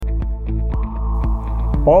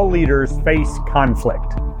All leaders face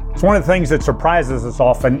conflict. It's one of the things that surprises us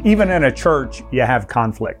often. Even in a church, you have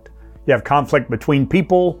conflict. You have conflict between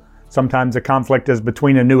people. Sometimes the conflict is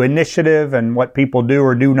between a new initiative and what people do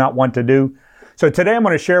or do not want to do. So today I'm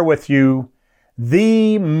going to share with you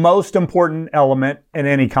the most important element in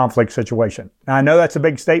any conflict situation. Now, I know that's a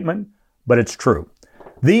big statement, but it's true.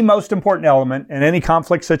 The most important element in any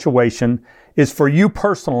conflict situation is for you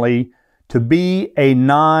personally to be a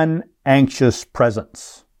non-anxious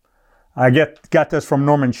presence. I got this from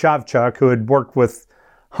Norman Shavchuk, who had worked with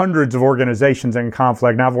hundreds of organizations in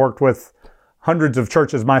conflict. And I've worked with hundreds of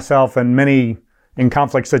churches myself and many in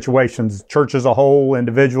conflict situations, church as a whole,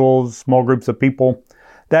 individuals, small groups of people.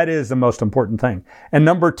 That is the most important thing. And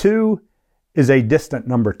number two is a distant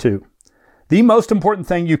number two. The most important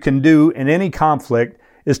thing you can do in any conflict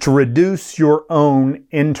is to reduce your own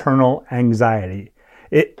internal anxiety.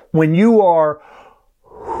 When you are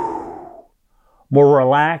more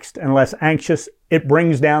relaxed and less anxious, it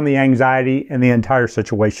brings down the anxiety in the entire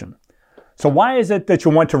situation. So why is it that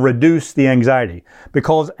you want to reduce the anxiety?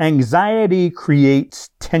 Because anxiety creates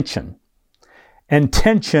tension, and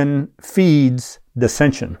tension feeds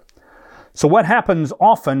dissension. So what happens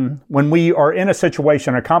often when we are in a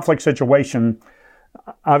situation, a conflict situation,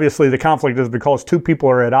 obviously the conflict is because two people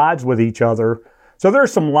are at odds with each other. So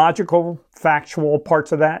there's some logical, factual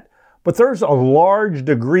parts of that, but there's a large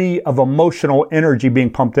degree of emotional energy being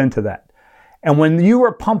pumped into that. And when you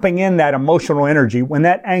are pumping in that emotional energy, when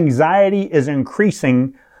that anxiety is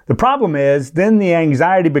increasing, the problem is then the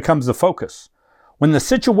anxiety becomes the focus. When the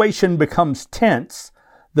situation becomes tense,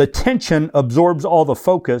 the tension absorbs all the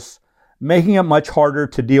focus, making it much harder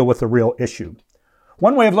to deal with the real issue.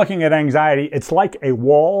 One way of looking at anxiety, it's like a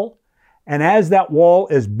wall. And as that wall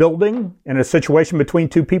is building in a situation between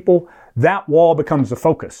two people, that wall becomes the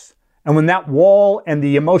focus. And when that wall and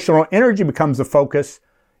the emotional energy becomes the focus,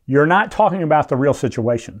 you're not talking about the real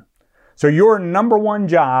situation. So your number one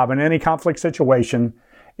job in any conflict situation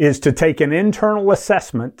is to take an internal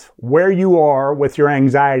assessment where you are with your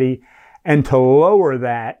anxiety and to lower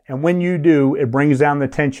that. And when you do, it brings down the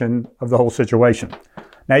tension of the whole situation.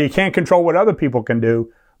 Now, you can't control what other people can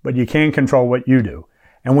do, but you can control what you do.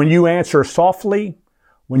 And when you answer softly,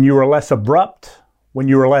 when you are less abrupt, when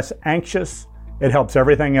you are less anxious, it helps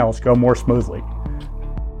everything else go more smoothly.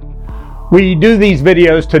 We do these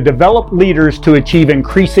videos to develop leaders to achieve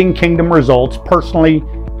increasing kingdom results personally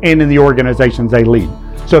and in the organizations they lead.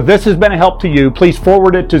 So if this has been a help to you, please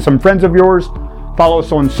forward it to some friends of yours. Follow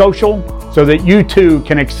us on social so that you too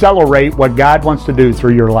can accelerate what God wants to do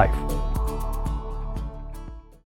through your life.